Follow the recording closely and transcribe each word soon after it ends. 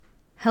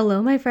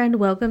Hello, my friend.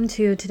 Welcome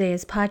to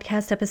today's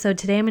podcast episode.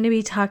 Today, I'm going to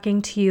be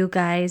talking to you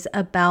guys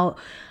about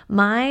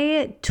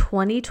my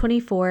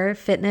 2024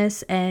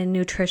 fitness and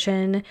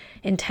nutrition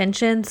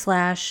intention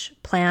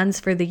 / plans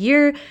for the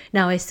year.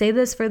 Now, I say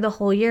this for the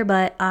whole year,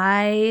 but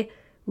I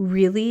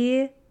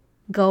really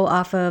go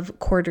off of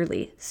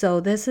quarterly. So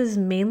this is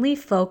mainly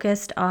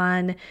focused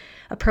on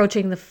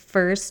approaching the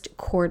first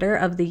quarter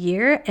of the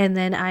year, and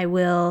then I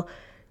will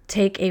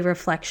take a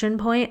reflection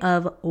point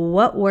of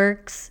what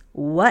works,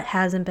 what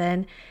hasn't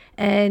been.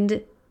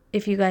 And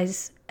if you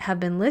guys have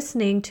been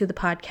listening to the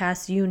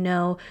podcast, you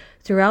know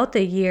throughout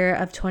the year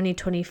of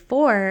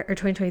 2024 or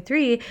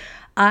 2023,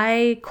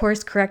 I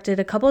course corrected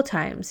a couple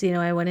times.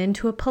 I went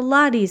into a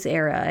Pilates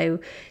era. I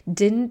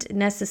didn't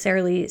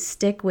necessarily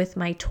stick with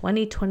my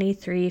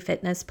 2023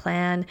 fitness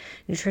plan,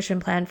 nutrition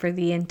plan for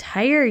the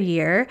entire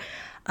year.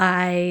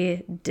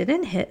 I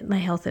didn't hit my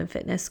health and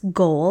fitness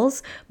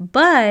goals,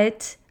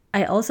 but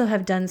I also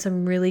have done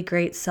some really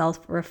great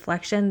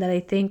self-reflection that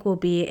I think will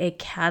be a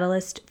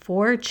catalyst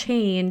for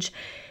change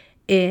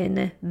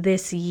in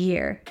this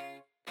year.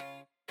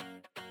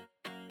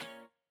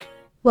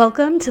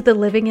 Welcome to the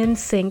Living in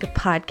Sync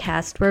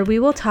podcast, where we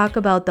will talk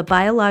about the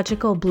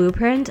biological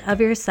blueprint of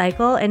your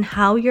cycle and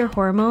how your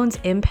hormones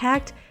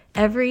impact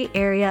every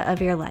area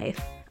of your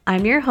life.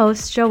 I'm your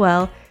host,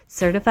 Joelle,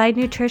 certified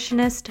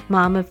nutritionist,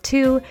 mom of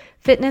 2,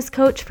 fitness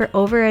coach for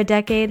over a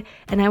decade,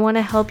 and I want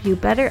to help you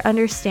better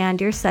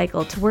understand your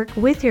cycle to work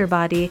with your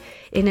body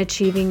in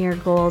achieving your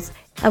goals.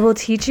 I will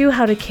teach you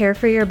how to care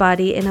for your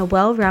body in a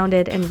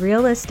well-rounded and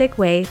realistic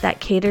way that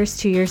caters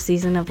to your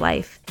season of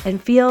life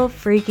and feel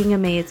freaking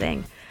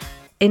amazing.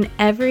 In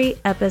every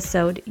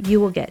episode, you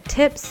will get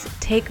tips,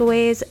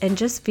 takeaways, and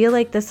just feel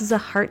like this is a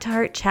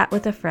heart-to-heart chat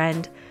with a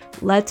friend.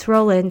 Let's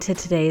roll into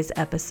today's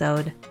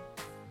episode.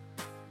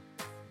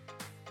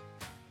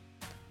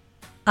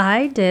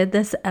 I did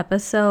this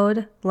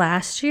episode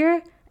last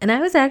year, and I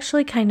was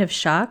actually kind of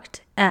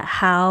shocked at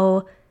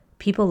how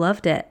people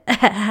loved it,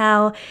 at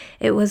how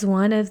it was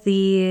one of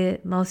the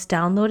most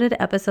downloaded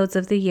episodes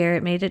of the year.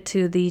 It made it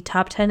to the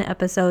top 10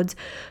 episodes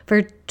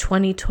for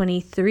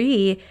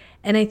 2023,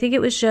 and I think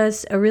it was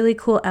just a really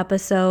cool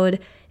episode.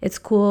 It's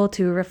cool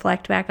to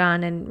reflect back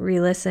on and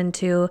re-listen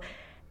to.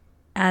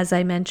 As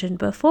I mentioned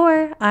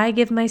before, I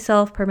give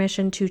myself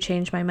permission to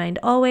change my mind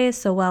always.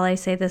 So while I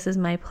say this is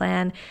my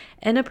plan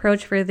and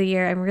approach for the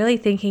year, I'm really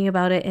thinking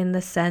about it in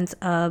the sense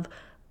of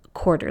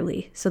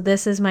quarterly. So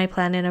this is my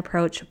plan and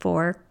approach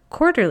for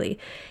quarterly.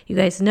 You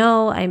guys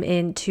know I'm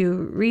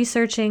into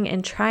researching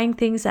and trying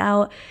things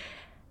out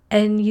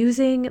and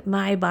using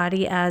my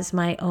body as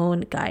my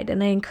own guide.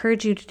 And I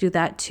encourage you to do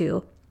that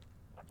too.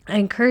 I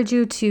encourage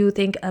you to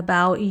think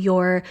about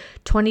your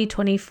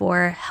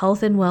 2024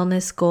 health and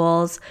wellness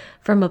goals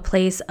from a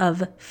place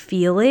of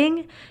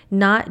feeling,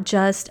 not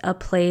just a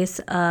place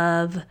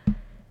of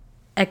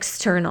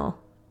external.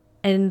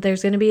 And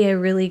there's going to be a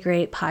really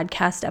great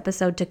podcast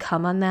episode to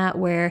come on that,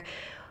 where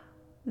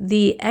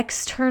the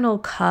external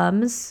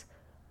comes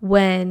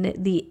when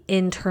the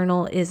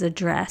internal is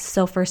addressed.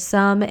 So for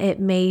some, it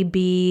may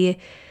be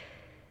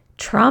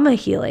trauma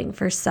healing.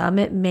 For some,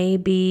 it may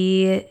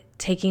be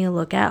taking a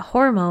look at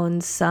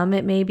hormones. Some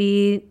it may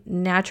be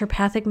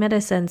naturopathic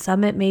medicine.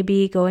 Some it may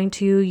be going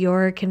to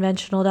your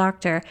conventional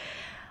doctor.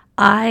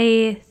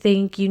 I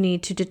think you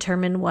need to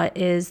determine what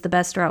is the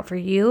best route for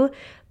you,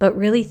 but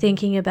really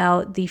thinking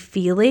about the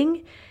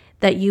feeling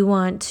that you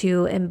want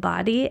to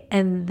embody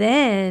and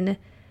then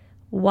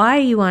why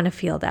you want to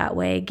feel that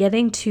way,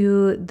 getting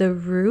to the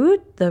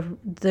root,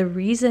 the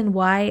reason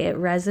why it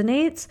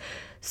resonates.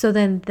 So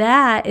then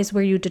that is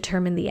where you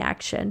determine the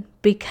action.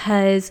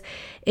 Because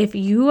if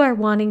you are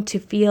wanting to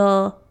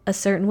feel a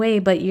certain way,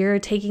 but you're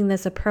taking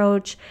this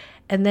approach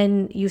and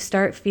then you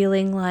start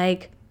feeling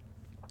like,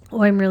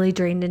 oh, I'm really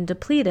drained and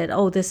depleted.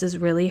 Oh, this is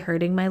really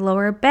hurting my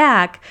lower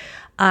back.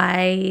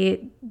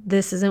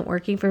 This isn't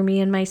working for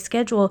me in my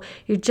schedule.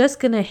 You're just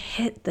going to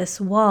hit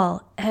this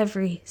wall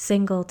every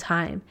single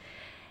time.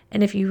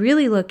 And if you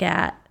really look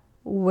at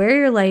where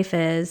your life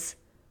is,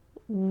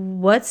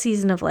 what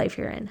season of life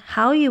you're in,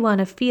 how you want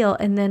to feel,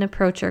 and then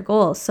approach your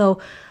goals. So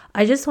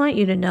I just want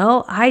you to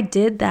know I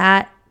did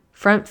that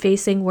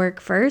front-facing work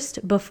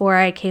first before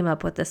I came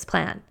up with this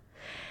plan.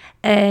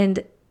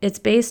 And it's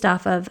based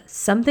off of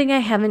something I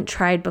haven't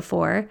tried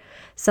before,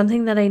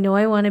 something that I know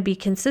I want to be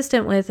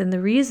consistent with and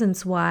the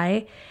reasons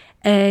why.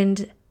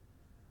 And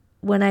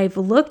when I've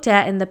looked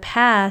at in the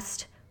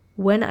past,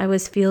 when I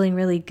was feeling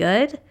really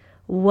good,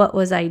 what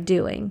was I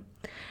doing?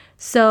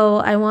 So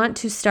I want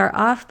to start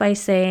off by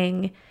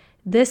saying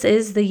this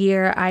is the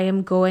year I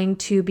am going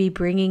to be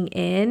bringing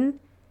in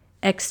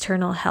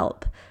external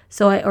help.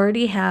 So I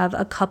already have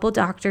a couple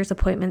doctor's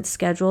appointment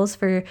schedules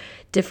for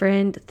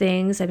different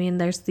things. I mean,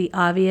 there's the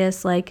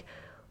obvious like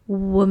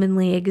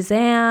womanly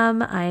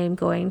exam. I'm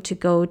going to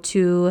go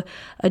to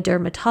a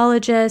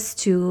dermatologist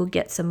to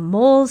get some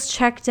moles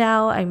checked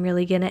out. I'm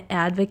really going to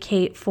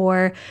advocate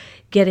for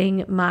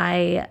getting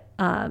my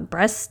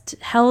breast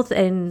health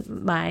and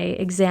my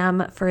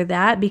exam for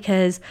that,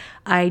 because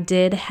I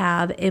did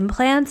have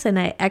implants and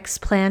I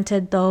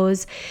explanted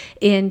those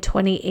in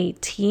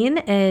 2018.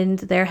 And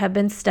there have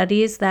been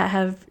studies that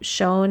have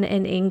shown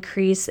an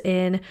increase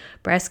in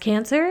breast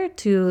cancer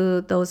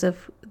to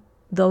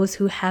those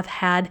who have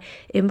had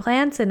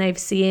implants. And I've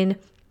seen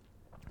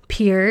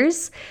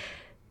peers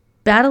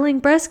battling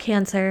breast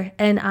cancer,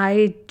 and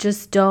I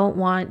just don't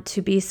want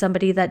to be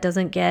somebody that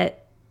doesn't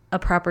get a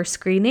proper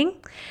screening.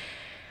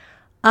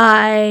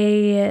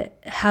 I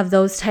have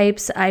those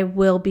types. I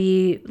will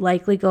be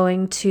likely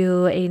going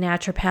to a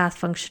naturopath,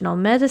 functional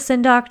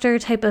medicine doctor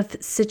type of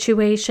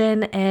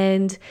situation,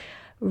 and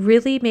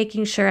really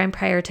making sure I'm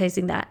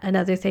prioritizing that.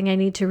 Another thing I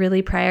need to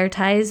really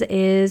prioritize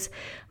is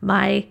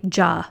my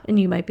jaw. And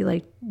you might be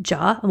like,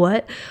 jaw?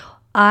 What?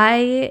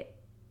 I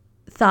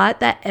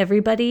thought that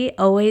everybody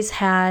always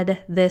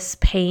had this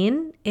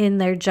pain in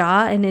their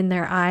jaw and in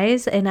their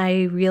eyes. And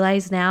I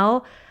realize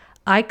now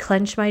I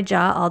clench my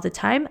jaw all the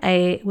time.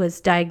 I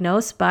was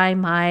diagnosed by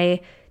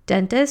my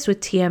dentist with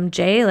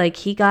TMJ. Like,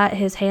 he got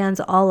his hands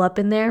all up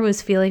in there,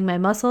 was feeling my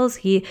muscles.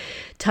 He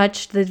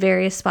touched the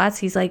various spots.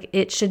 He's like,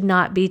 it should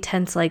not be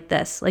tense like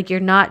this. Like,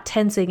 you're not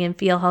tensing, and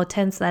feel how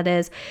tense that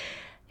is.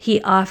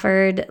 He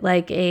offered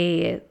like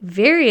a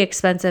very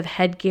expensive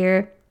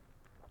headgear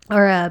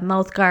or a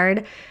mouth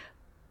guard,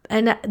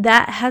 and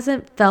that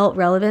hasn't felt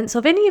relevant. So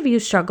if any of you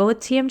struggle with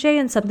TMJ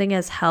and something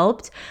has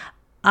helped,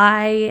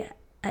 I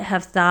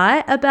have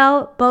thought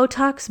about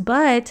Botox,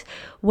 but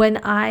when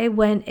I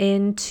went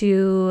in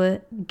to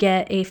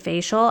get a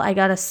facial, I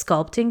got a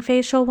sculpting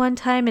facial one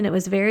time, and it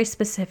was very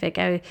specific.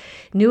 I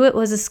knew it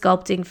was a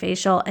sculpting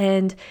facial,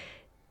 and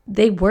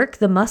they work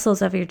the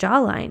muscles of your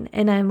jawline.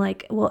 And I'm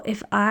like, well,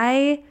 if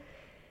I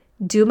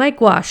do my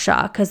gua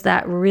sha, because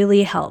that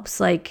really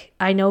helps. Like,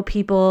 I know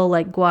people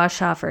like gua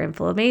sha for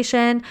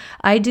inflammation.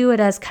 I do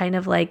it as kind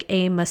of like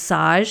a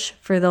massage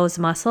for those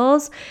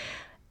muscles.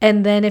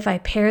 And then if I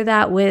pair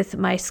that with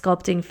my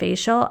sculpting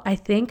facial, I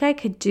think I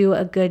could do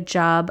a good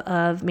job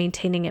of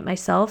maintaining it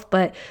myself.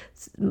 But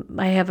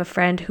I have a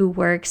friend who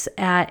works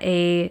at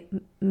a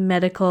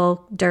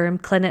medical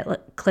derm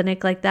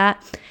clinic like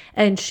that.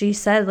 And she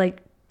said,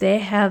 like, they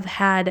have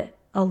had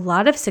a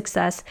lot of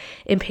success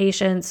in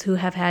patients who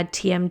have had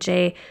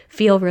TMJ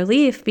feel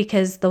relief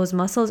because those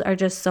muscles are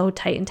just so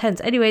tight and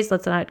tense. Anyways,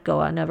 let's not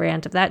go on a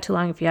rant of that too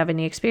long. If you have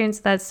any experience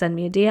with that, send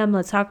me a DM.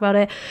 Let's talk about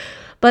it.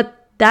 But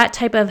that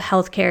type of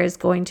healthcare is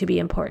going to be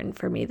important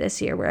for me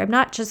this year, where I'm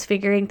not just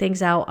figuring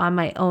things out on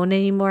my own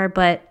anymore,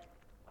 but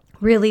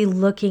really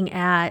looking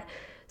at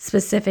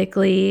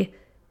specifically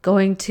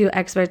going to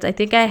experts. I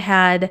think I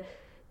had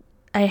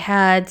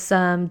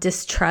some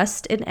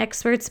distrust in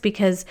experts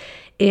because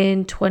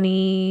in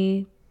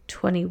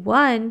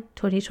 2021,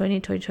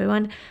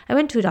 I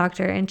went to a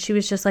doctor and she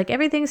was just like,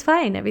 everything's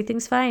fine.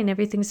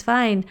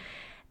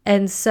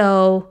 And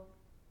so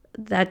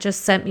that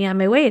just sent me on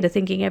my way to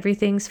thinking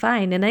everything's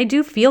fine. And I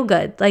do feel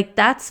good. Like,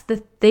 that's the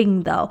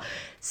thing though.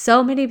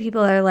 So many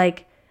people are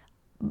like,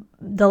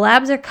 the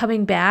labs are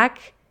coming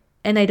back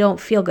and I don't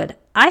feel good.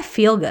 I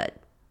feel good.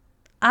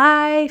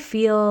 I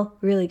feel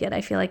really good.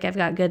 I feel like I've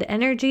got good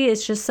energy.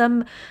 It's just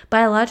some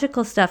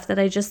biological stuff that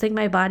I just think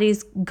my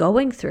body's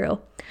going through.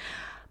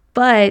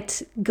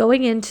 But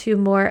going into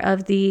more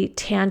of the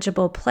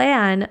tangible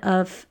plan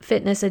of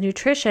fitness and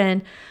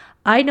nutrition,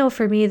 I know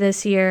for me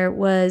this year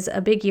was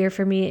a big year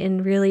for me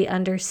in really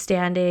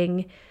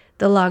understanding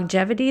the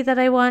longevity that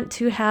I want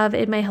to have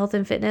in my health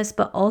and fitness,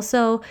 but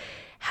also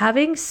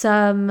having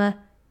some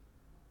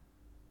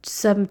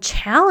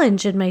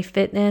challenge in my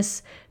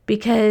fitness,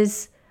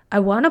 because I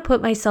want to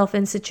put myself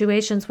in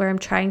situations where I'm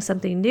trying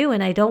something new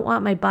and I don't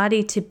want my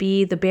body to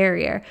be the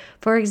barrier.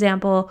 For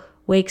example,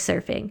 wake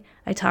surfing.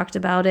 I talked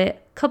about it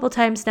a couple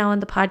times now on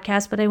the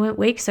podcast, but I went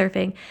wake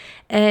surfing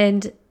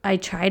and I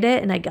tried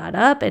it and I got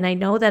up and I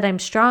know that I'm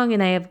strong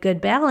and I have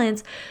good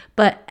balance.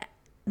 But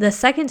the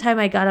second time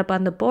I got up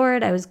on the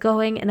board, I was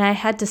going and I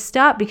had to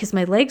stop because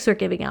my legs were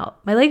giving out.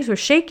 My legs were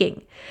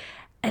shaking.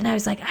 And I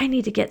was like, I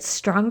need to get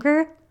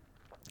stronger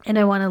and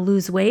I want to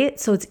lose weight.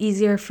 So it's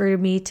easier for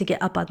me to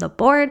get up on the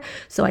board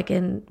so I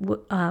can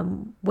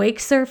wake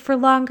surf for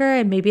longer.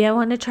 And maybe I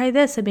want to try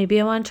this and maybe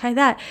I want to try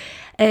that.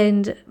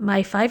 And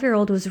my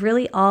 5-year-old was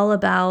really all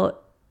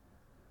about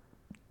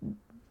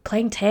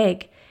playing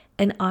tag.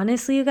 And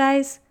honestly, you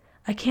guys,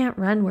 I can't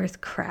run worth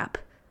crap.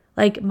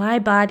 Like, my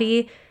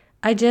body,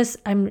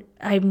 I'm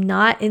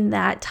not in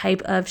that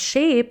type of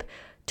shape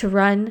to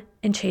run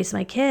and chase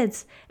my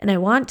kids. And I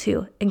want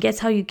to. And guess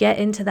how you get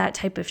into that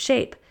type of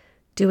shape?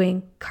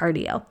 Doing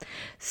cardio.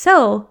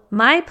 So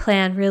my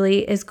plan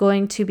really is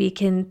going to be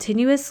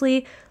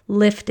continuously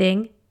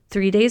lifting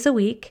 3 days a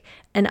week.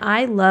 And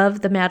I love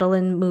the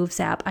Madeline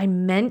Moves app. I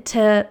meant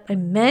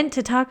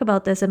to talk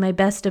about this in my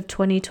best of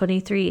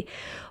 2023,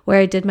 where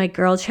I did my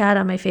girl chat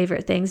on my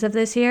favorite things of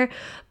this year.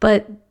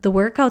 But the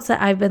workouts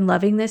that I've been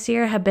loving this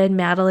year have been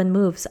Madeline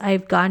Moves.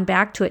 I've gone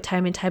back to it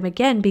time and time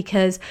again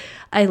because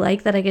I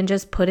like that I can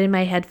just put in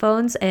my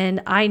headphones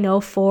and I know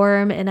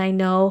form and I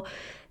know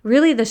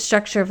really the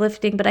structure of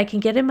lifting, but I can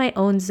get in my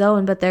own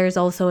zone, but there's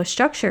also a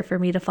structure for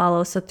me to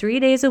follow. So 3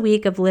 days a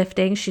week of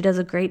lifting. She does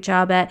a great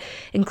job at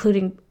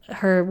including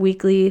her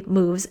weekly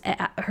moves.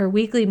 Her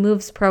weekly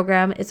moves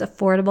program is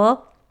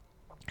affordable,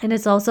 and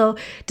it's also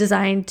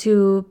designed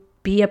to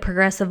be a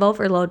progressive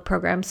overload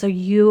program. So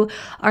you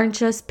aren't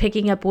just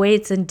picking up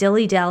weights and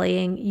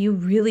dilly-dallying. You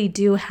really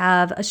do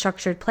have a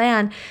structured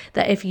plan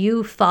that if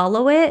you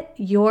follow it,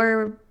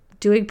 you're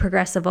doing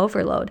progressive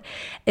overload.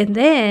 And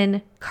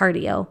then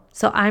cardio.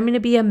 So I'm going to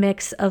be a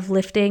mix of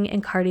lifting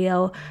and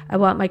cardio. I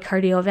want my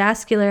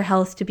cardiovascular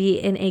health to be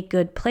in a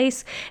good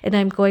place. And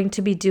I'm going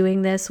to be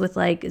doing this with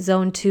like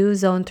zone 2,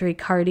 zone 3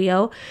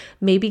 cardio,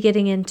 maybe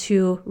getting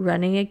into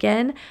running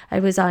again. I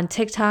was on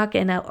TikTok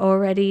and I'm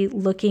already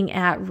looking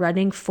at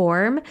running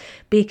form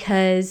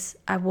because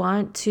I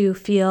want to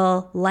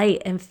feel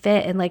light and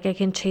fit and like I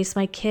can chase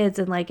my kids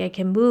and like I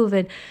can move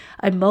and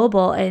I'm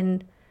mobile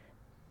and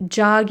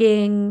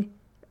jogging.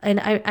 And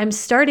I'm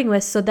starting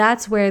with, so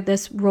that's where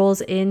this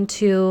rolls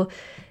into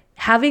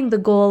having the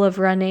goal of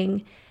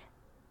running.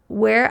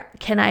 Where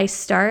can I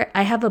start?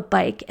 I have a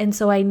bike. And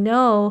so I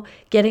know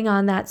getting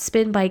on that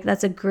spin bike,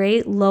 that's a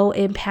great low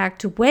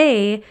impact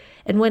way.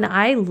 And when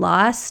I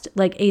lost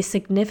like a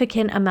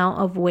significant amount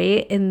of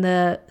weight in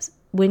the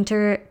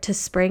winter to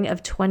spring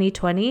of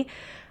 2020,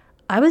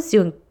 I was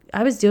doing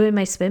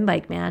my spin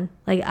bike, man.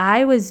 Like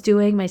I was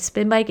doing my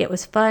spin bike. It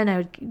was fun. I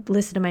would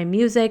listen to my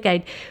music.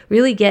 I'd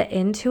really get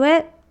into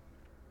it.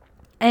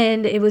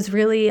 And it was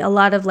really a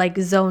lot of like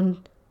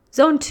zone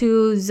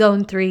 2,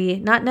 zone 3,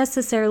 not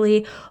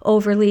necessarily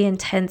overly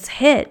intense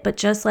hit, but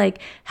just like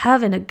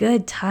having a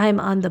good time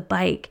on the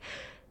bike.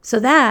 So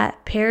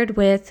that paired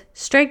with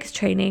strength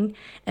training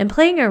and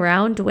playing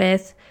around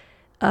with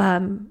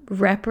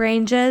rep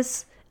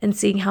ranges and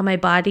seeing how my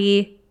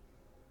body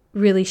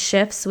really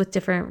shifts with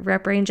different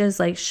rep ranges.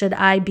 Like, should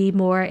I be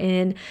more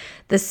in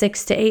the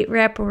 6 to 8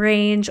 rep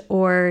range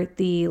or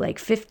the like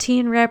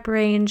 15 rep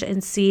range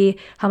and see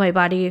how my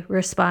body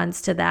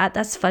responds to that?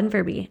 That's fun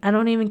for me. I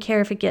don't even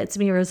care if it gets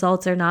me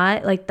results or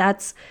not. Like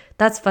that's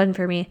fun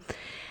for me.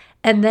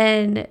 And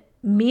then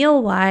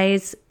meal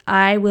wise,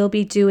 I will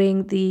be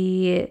doing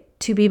the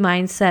To Be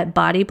Mindset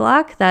body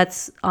block.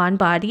 That's on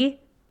body.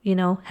 You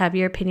know, have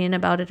your opinion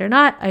about it or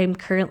not. I'm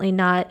currently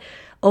not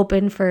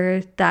open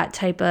for that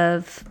type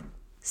of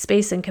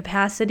space and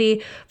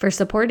capacity for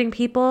supporting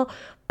people,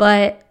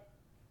 but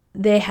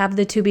they have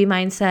the To Be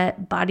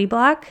Mindset body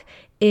block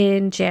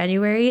in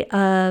January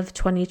of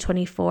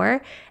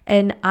 2024.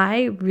 And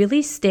I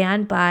really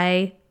stand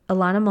by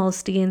Alana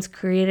Molstein's,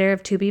 creator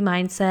of To Be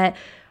Mindset,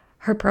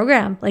 her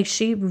program. Like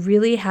she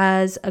really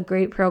has a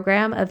great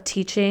program of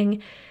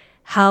teaching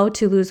how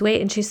to lose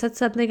weight. And she said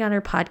something on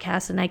her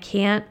podcast, and I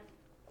can't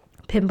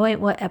pinpoint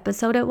what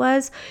episode it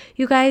was,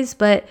 you guys,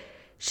 but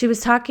she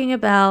was talking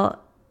about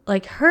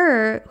like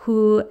her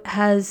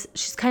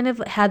she's kind of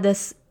had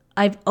this,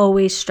 I've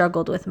always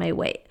struggled with my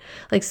weight.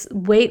 Like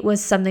weight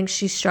was something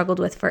she struggled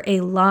with for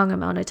a long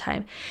amount of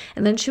time.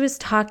 And then she was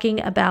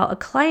talking about a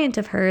client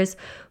of hers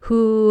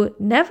who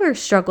never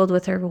struggled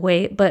with her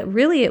weight, but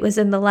really it was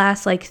in the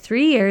last like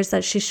 3 years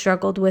that she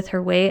struggled with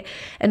her weight.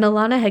 And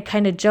Alana had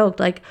kind of joked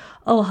like,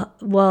 oh,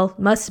 well,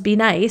 must be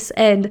nice.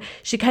 And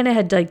she kind of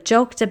had like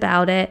joked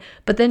about it.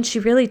 But then she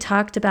really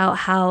talked about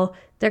how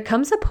there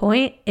comes a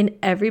point in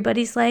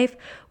everybody's life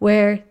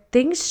where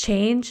things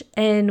change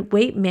and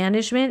weight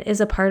management is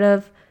a part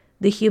of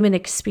the human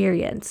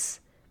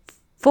experience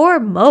for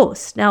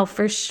most. Now,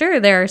 for sure,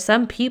 there are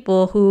some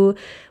people who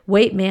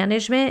weight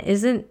management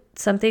isn't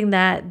something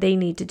that they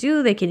need to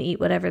do. They can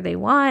eat whatever they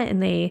want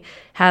and they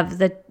have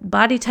the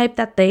body type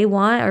that they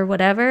want or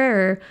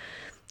whatever.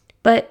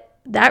 But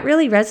that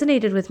really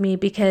resonated with me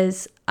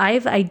because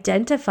I've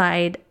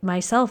identified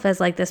myself as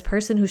like this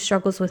person who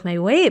struggles with my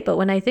weight. But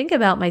when I think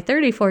about my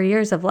 34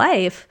 years of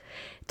life,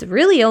 it's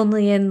really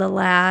only in the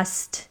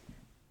last,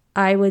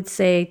 I would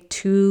say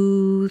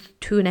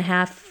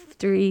 2.5,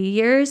 3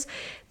 years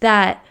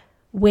that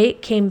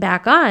weight came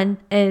back on,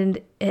 and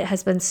it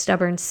has been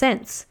stubborn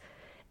since.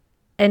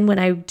 And when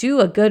I do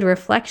a good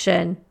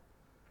reflection,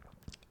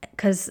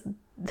 because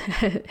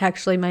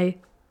actually my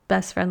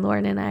best friend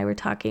Lauren and I were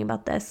talking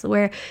about this,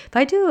 where if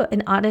I do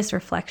an honest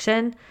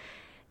reflection,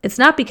 it's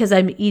not because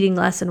I'm eating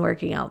less and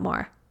working out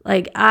more.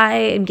 Like I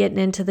am getting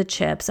into the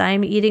chips.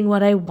 I'm eating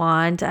what I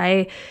want.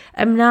 I'm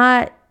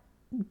not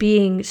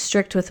being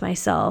strict with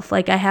myself.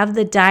 Like I have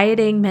the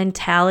dieting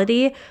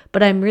mentality,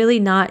 but I'm really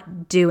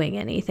not doing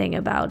anything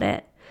about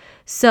it.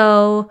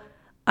 So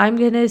I'm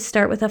going to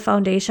start with a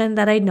foundation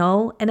that I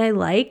know and I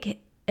like,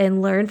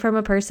 and learn from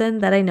a person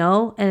that I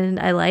know and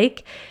I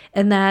like.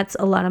 And that's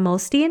Alana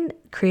Molstein,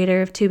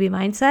 creator of To Be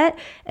Mindset.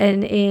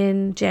 And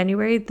in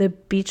January, the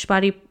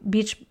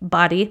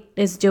Beachbody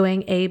is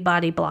doing a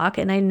body block.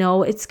 And I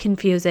know it's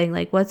confusing.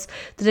 Like, what's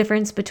the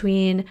difference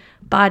between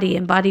body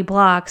and body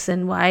blocks?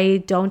 And why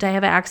don't I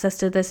have access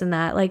to this and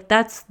that? Like,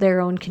 that's their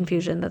own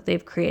confusion that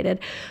they've created.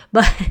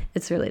 But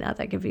it's really not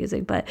that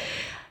confusing. But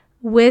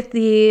with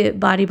the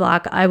Body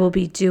Block, I will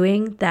be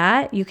doing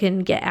that. You can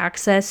get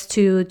access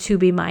to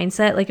 2B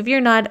Mindset. Like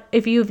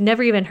if you've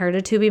never even heard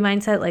of 2B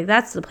Mindset, like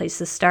that's the place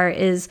to start.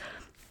 Is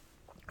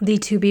the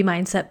 2B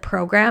Mindset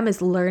program,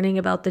 is learning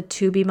about the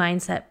 2B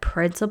Mindset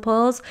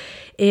principles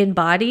in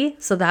body.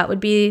 So that would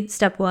be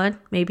step one.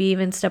 Maybe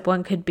even step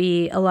one could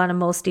be Alana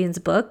Molstein's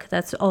book.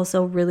 That's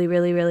also really,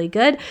 really, really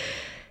good.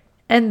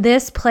 And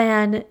this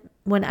plan,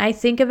 when I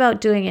think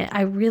about doing it,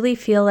 I really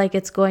feel like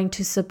it's going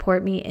to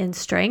support me in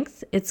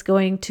strength. It's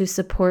going to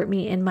support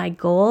me in my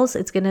goals.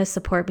 It's going to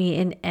support me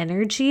in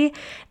energy.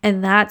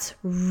 And that's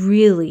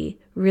really,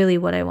 really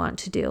what I want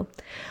to do.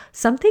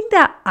 Something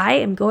that I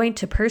am going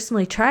to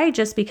personally try,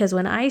 just because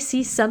when I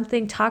see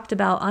something talked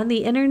about on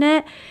the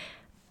internet,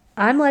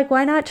 I'm like,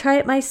 why not try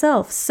it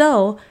myself?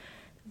 So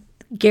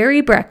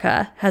Gary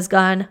Brecka has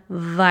gone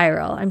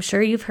viral. I'm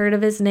sure you've heard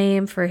of his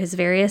name for his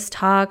various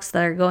talks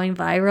that are going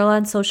viral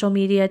on social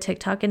media,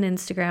 TikTok and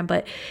Instagram.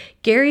 But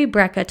Gary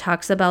Brecka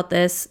talks about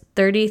this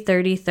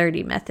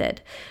 30-30-30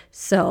 method.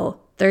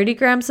 So 30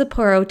 grams of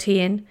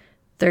protein,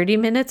 30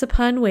 minutes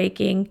upon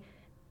waking,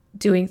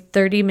 doing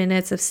 30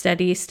 minutes of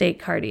steady state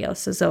cardio,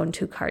 so zone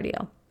 2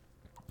 cardio.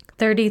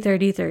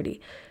 30-30-30.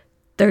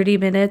 30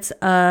 minutes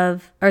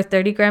of, or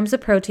 30 grams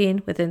of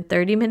protein within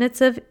 30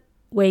 minutes of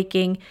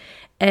waking,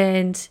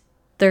 and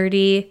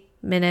 30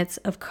 minutes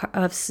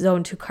of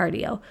zone 2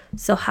 cardio.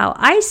 So how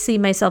I see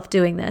myself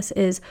doing this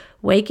is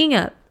waking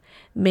up,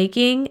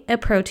 making a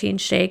protein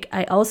shake.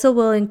 I also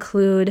will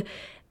include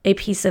a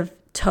piece of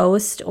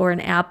toast or an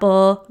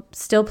apple,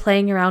 still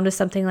playing around with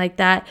something like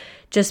that,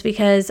 just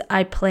because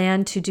I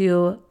plan to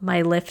do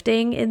my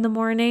lifting in the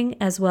morning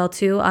as well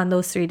too on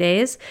those 3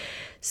 days.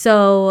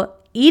 So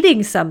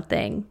eating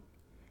something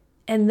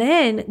and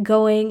then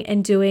going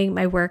and doing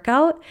my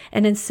workout,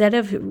 and instead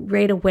of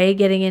right away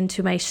getting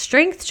into my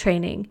strength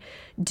training,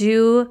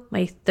 do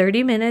my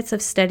 30 minutes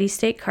of steady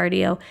state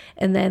cardio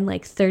and then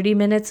like 30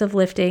 minutes of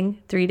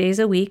lifting 3 days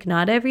a week,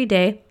 not every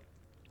day.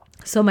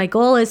 So my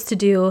goal is to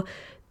do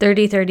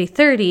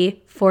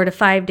 30-30-30, 4 to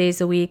 5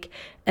 days a week,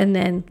 and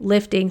then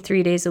lifting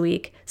 3 days a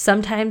week.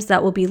 Sometimes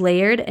that will be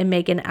layered and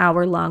make an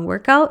hour-long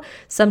workout.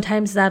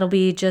 Sometimes that'll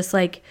be just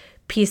like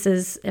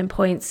pieces and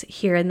points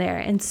here and there.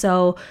 And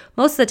so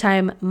most of the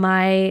time,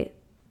 my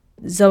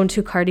zone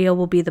 2 cardio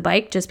will be the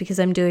bike, just because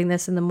I'm doing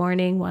this in the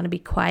morning, want to be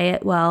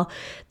quiet while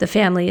the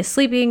family is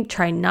sleeping,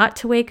 try not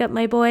to wake up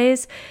my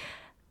boys.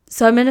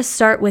 So I'm going to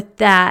start with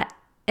that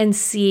and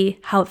see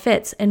how it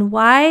fits. And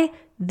why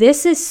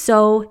this is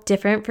so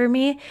different for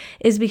me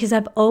is because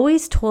I've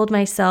always told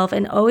myself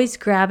and always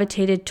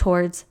gravitated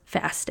towards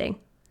fasting.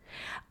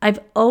 I've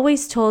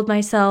always told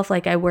myself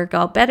like I work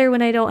out better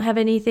when I don't have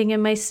anything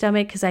in my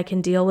stomach, because I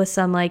can deal with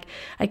some, like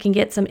I can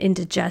get some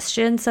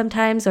indigestion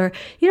sometimes, or,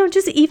 you know,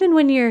 just even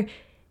when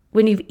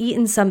you've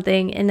eaten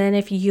something and then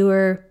if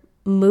you're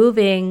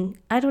moving,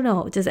 I don't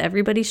know, does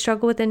everybody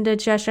struggle with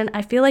indigestion?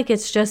 I feel like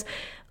it's just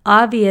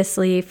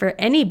obviously for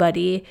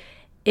anybody.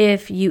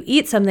 If you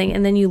eat something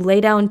and then you lay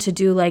down to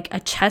do like a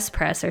chest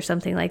press or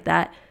something like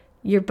that,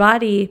 your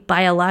body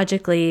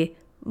biologically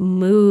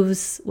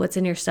moves what's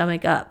in your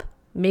stomach up.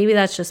 Maybe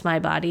that's just my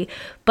body,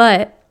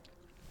 and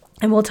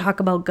we'll talk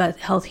about gut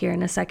health here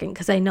in a second,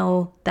 because I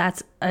know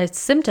that's a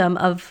symptom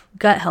of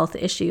gut health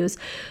issues.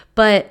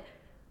 But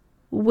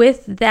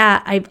with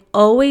that, I've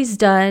always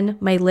done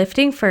my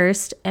lifting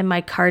first and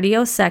my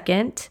cardio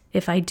second,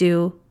 if I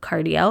do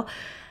cardio.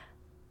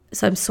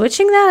 So I'm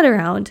switching that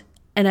around.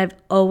 And I've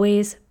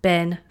always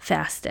been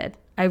fasted.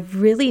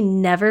 I've really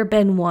never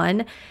been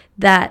one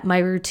that my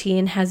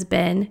routine has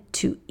been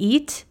to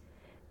eat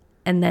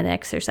and then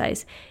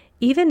exercise.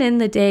 Even in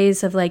the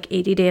days of like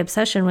 80-Day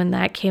Obsession, when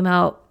that came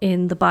out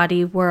in the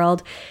body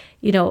world,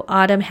 you know,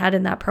 Autumn had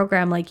in that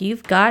program, like,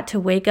 you've got to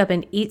wake up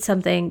and eat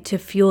something to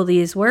fuel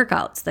these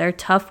workouts. They're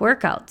tough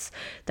workouts.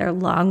 They're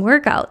long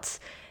workouts.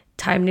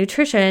 Time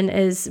nutrition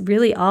is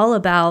really all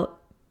about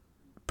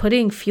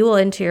putting fuel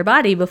into your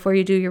body before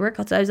you do your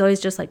workouts. I was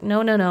always just like,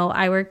 no,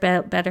 I work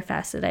better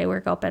fasted. I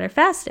work out better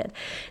fasted.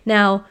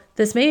 Now,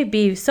 this may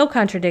be so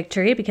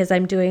contradictory because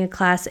I'm doing a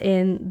class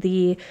in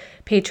the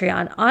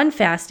Patreon on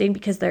fasting,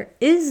 because there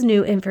is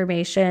new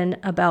information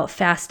about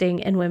fasting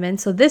in women.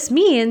 So this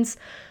means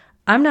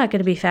I'm not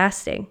going to be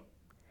fasting.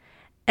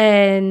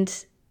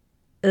 And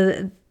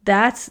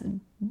that's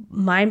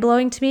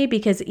mind-blowing to me,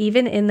 because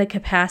even in the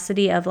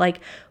capacity of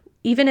like,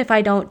 even if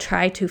I don't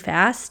try to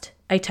fast,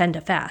 I tend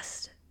to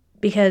fast.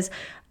 Because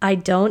I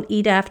don't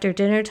eat after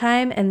dinner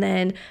time, and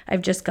then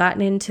I've just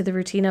gotten into the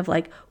routine of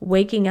like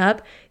waking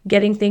up,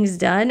 getting things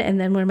done,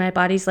 and then when my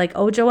body's like,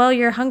 oh, Joelle,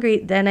 you're hungry,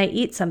 then I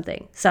eat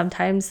something.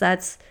 Sometimes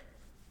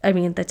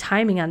the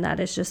timing on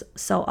that is just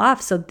so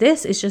off. So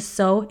this is just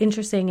so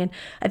interesting, and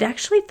I've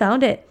actually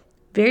found it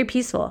very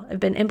peaceful. I've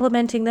been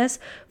implementing this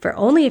for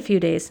only a few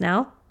days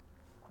now,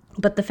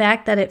 but the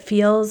fact that it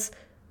feels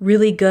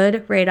really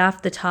good right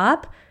off the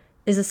top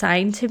is a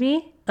sign to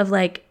me of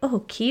like,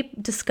 oh,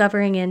 keep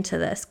discovering into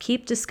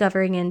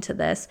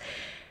this.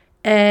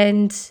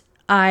 And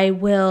I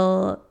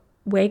will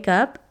wake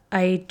up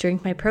I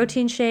drink my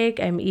protein shake.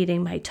 I'm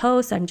eating my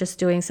toast. I'm just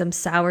doing some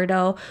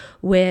sourdough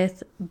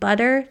with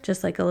butter,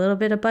 just like a little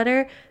bit of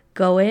butter.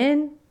 Go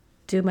in,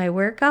 do my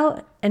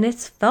workout, and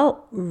it's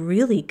felt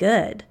really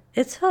good.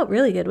 It's felt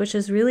really good, which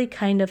is really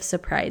kind of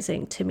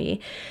surprising to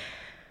me.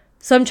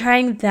 So I'm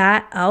trying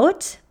that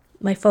out.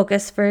 My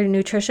focus for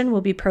nutrition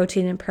will be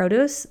protein and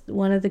produce.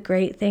 One of the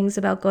great things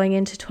about going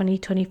into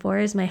 2024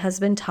 is my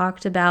husband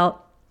talked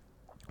about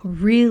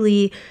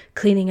really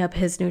cleaning up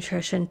his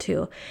nutrition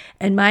too.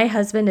 And my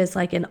husband is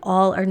like an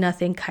all or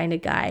nothing kind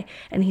of guy.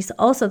 And he's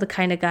also the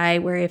kind of guy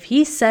where if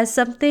he says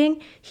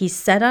something, he's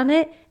set on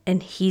it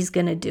and he's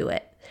going to do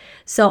it.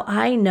 So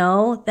I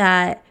know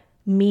that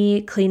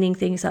me cleaning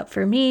things up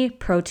for me,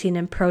 protein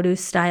and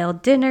produce style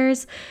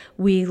dinners,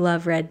 we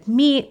love red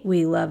meat,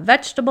 we love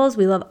vegetables,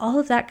 we love all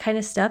of that kind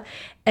of stuff.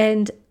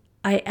 And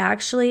I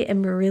actually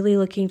am really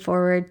looking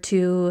forward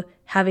to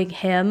having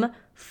him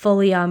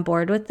fully on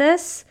board with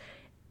this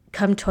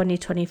come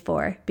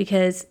 2024,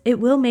 because it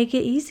will make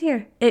it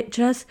easier. It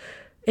just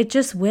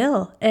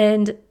will.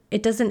 And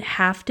it doesn't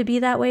have to be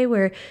that way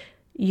where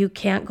you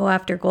can't go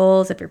after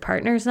goals if your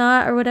partner's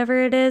not or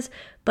whatever it is,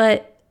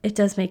 but it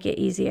does make it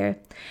easier.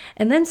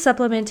 And then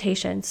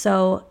supplementation.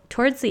 So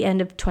towards the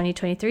end of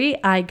 2023,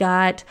 I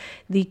got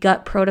the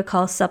Gut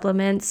Protocol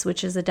supplements,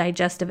 which is a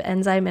digestive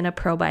enzyme and a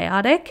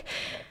probiotic.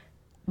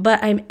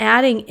 But I'm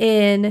adding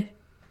in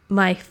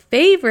my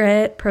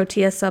favorite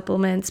Protea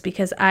supplements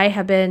because I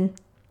have been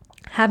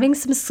having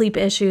some sleep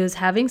issues,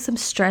 having some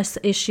stress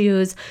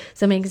issues,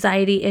 some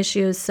anxiety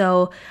issues.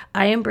 So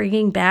I am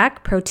bringing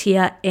back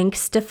Protea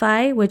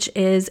Inkstify, which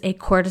is a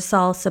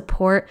cortisol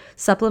support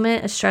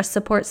supplement, a stress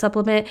support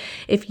supplement.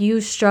 If you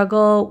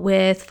struggle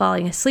with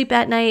falling asleep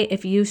at night,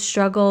 if you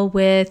struggle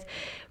with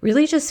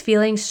really just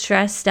feeling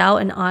stressed out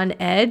and on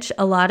edge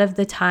a lot of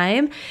the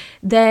time,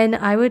 then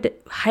I would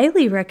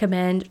highly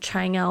recommend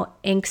trying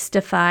out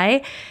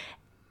Inkstify.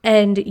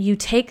 And you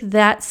take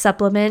that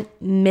supplement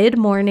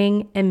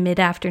mid-morning and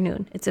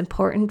mid-afternoon. It's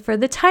important for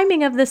the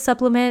timing of this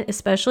supplement,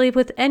 especially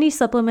with any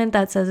supplement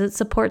that says it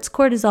supports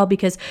cortisol,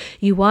 because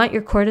you want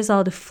your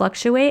cortisol to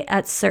fluctuate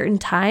at certain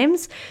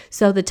times.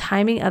 So the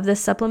timing of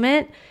this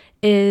supplement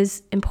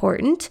is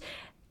important.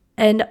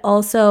 And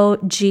also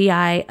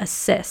GI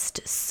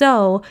Assist.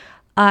 So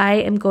I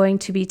am going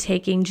to be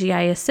taking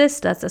GI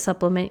Assist. That's a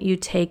supplement you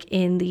take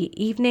in the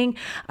evening.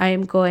 I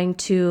am going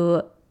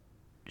to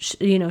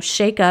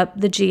shake up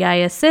the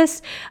GI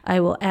Assist.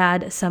 I will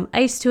add some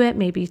ice to it,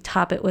 maybe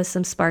top it with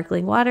some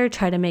sparkling water,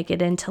 try to make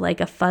it into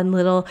like a fun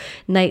little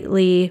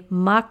nightly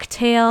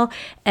mocktail.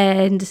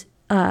 And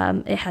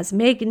it has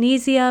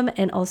magnesium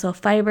and also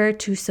fiber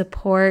to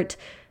support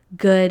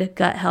good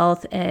gut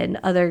health and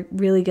other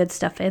really good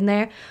stuff in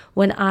there.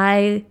 When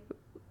I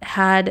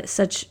had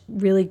such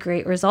really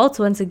great results,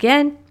 once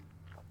again,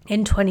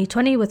 in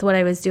 2020 with what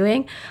I was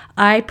doing,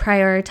 I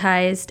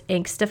prioritized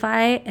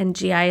Inkstify and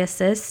GI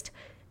Assist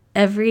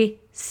every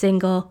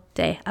single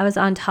day. I was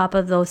on top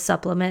of those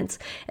supplements,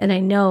 and I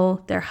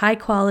know they're high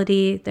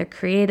quality, they're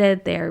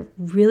created, they're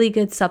really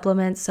good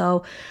supplements.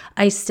 So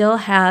I still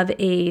have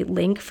a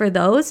link for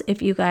those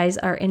if you guys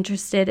are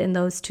interested in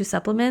those two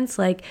supplements.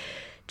 Like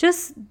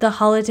just the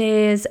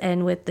holidays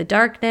and with the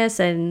darkness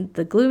and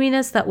the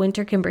gloominess that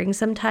winter can bring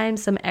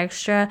sometimes, some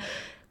extra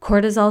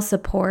cortisol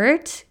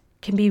support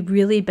can be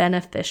really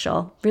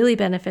beneficial.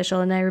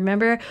 And I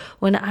remember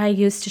when I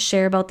used to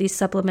share about these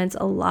supplements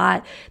a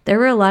lot, there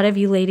were a lot of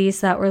you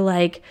ladies that were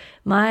like,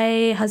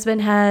 my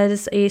husband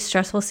has a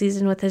stressful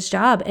season with his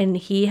job and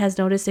he has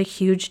noticed a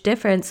huge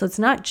difference. So it's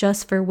not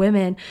just for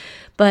women,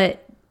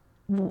 but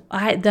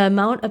the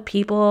amount of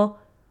people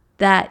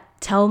that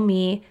tell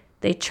me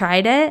they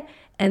tried it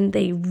and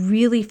they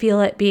really feel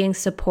it being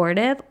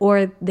supportive,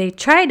 or they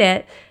tried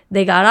it,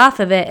 they got off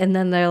of it, and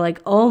then they're like,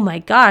 oh my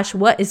gosh,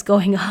 what is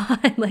going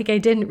on? Like, I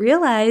didn't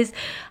realize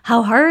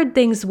how hard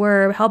things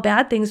were, how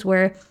bad things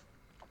were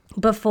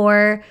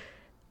before,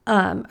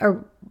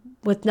 or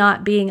with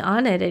not being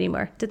on it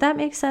anymore. Did that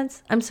make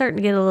sense? I'm starting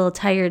to get a little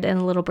tired and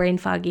a little brain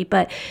foggy,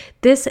 but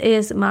this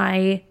is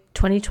my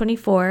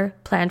 2024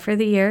 plan for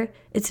the year.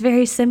 It's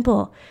very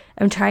simple.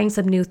 I'm trying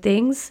some new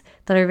things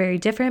that are very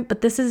different, but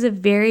this is a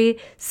very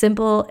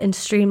simple and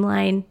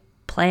streamlined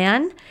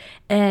plan.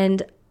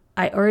 And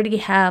I already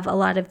have a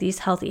lot of these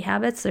healthy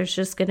habits. There's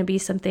just going to be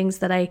some things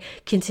that I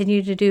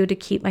continue to do to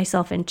keep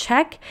myself in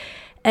check.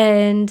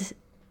 And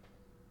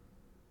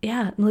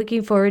yeah, I'm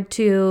looking forward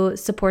to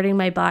supporting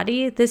my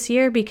body this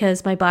year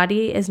because my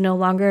body is no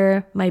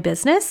longer my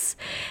business.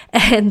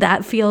 And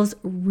that feels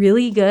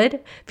really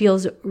good,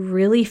 feels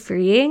really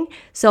freeing.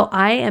 So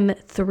I am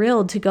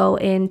thrilled to go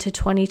into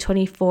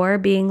 2024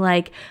 being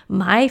like,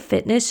 my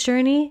fitness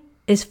journey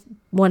is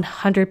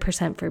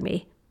 100% for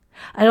me.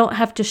 I don't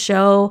have to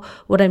show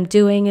what I'm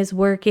doing is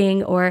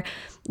working, or,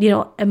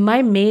 and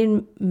my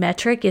main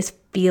metric is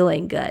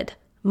feeling good.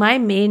 My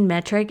main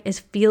metric is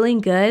feeling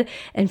good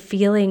and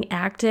feeling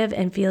active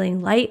and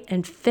feeling light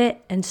and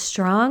fit and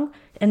strong.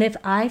 And if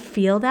I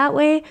feel that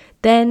way,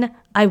 then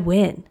I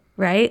win,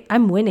 right?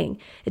 I'm winning.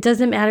 It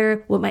doesn't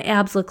matter what my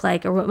abs look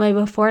like or what my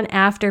before and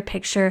after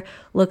picture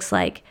looks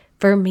like.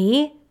 for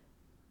me,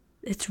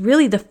 it's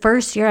really the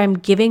first year I'm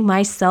giving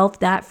myself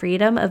that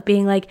freedom of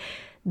being like,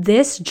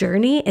 this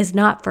journey is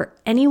not for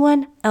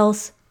anyone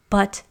else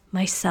but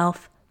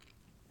myself.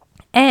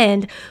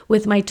 And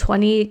with my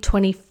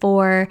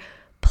 2024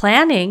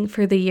 planning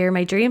for the year,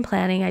 my dream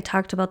planning, I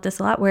talked about this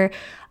a lot, where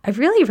I've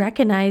really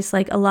recognized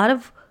like a lot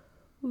of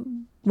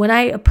when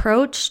I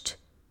approached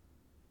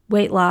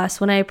weight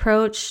loss, when I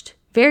approached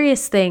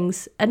various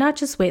things, and not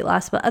just weight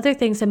loss, but other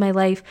things in my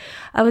life,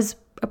 I was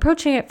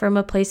approaching it from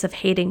a place of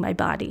hating my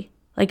body.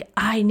 Like,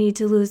 I need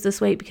to lose this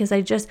weight because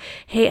I just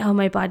hate how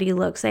my body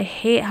looks. I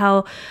hate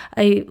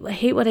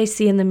what I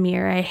see in the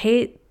mirror. I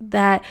hate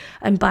that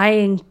I'm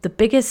buying the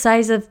biggest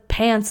size of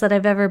pants that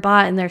I've ever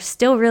bought and they're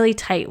still really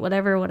tight,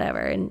 whatever.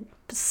 And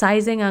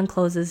sizing on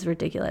clothes is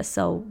ridiculous.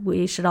 So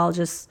we should all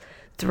just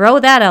throw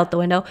that out the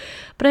window.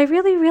 But I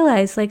really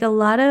realized like a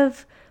lot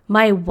of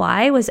my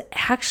why was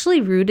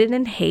actually rooted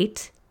in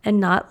hate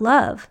and not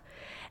love.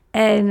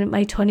 And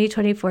my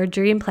 2024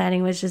 dream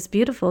planning was just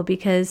beautiful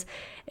because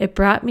it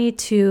brought me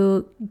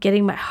to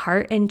getting my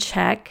heart in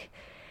check,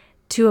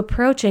 to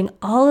approaching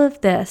all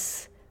of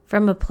this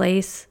from a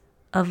place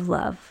of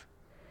love.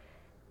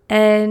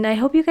 And I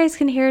hope you guys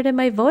can hear it in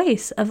my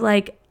voice of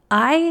like,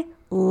 I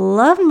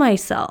love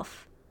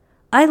myself.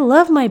 I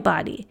love my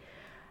body.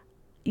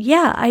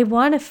 Yeah, I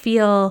want to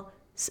feel,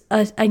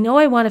 I know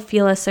I want to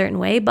feel a certain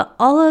way, but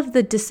all of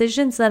the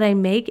decisions that I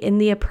make in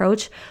the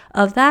approach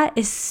of that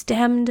is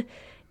stemmed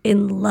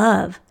in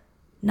love,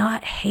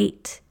 not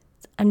hate.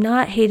 I'm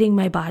not hating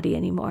my body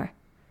anymore.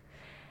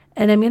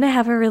 And I'm going to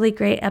have a really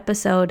great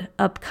episode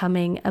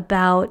upcoming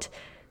about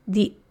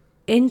the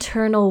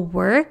internal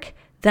work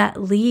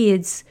that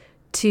leads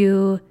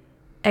to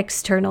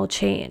external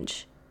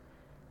change.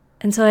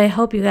 And so I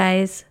hope you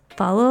guys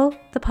follow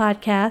the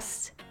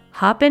podcast,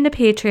 hop into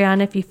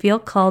Patreon if you feel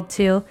called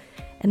to,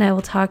 and I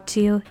will talk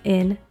to you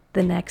in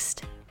the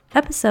next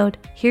episode.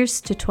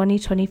 Here's to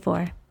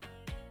 2024.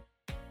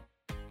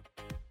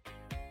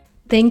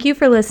 Thank you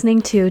for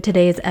listening to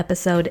today's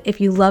episode.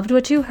 If you loved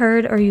what you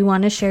heard or you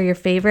want to share your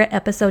favorite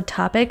episode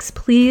topics,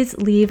 please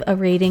leave a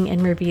rating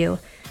and review.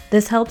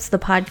 This helps the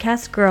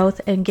podcast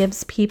growth and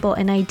gives people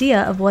an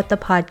idea of what the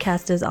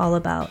podcast is all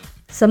about.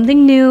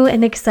 Something new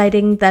and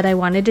exciting that I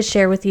wanted to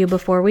share with you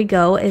before we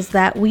go is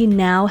that we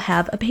now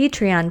have a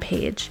Patreon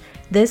page.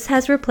 This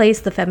has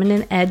replaced the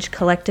Feminine Edge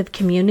collective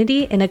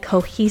community in a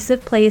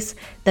cohesive place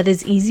that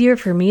is easier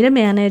for me to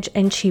manage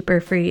and cheaper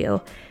for you.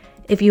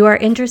 If you are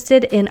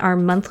interested in our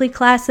monthly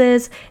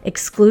classes,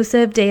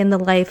 exclusive day in the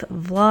life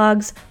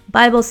vlogs,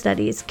 Bible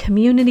studies,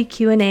 community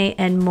Q&A,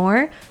 and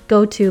more,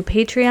 go to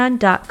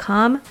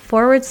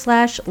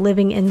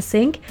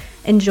patreon.com/livingInSync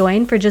and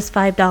join for just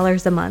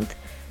 $5 a month.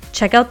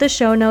 Check out the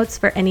show notes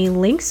for any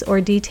links or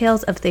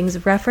details of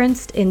things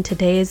referenced in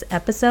today's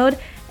episode,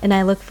 and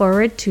I look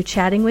forward to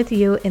chatting with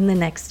you in the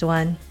next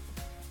one.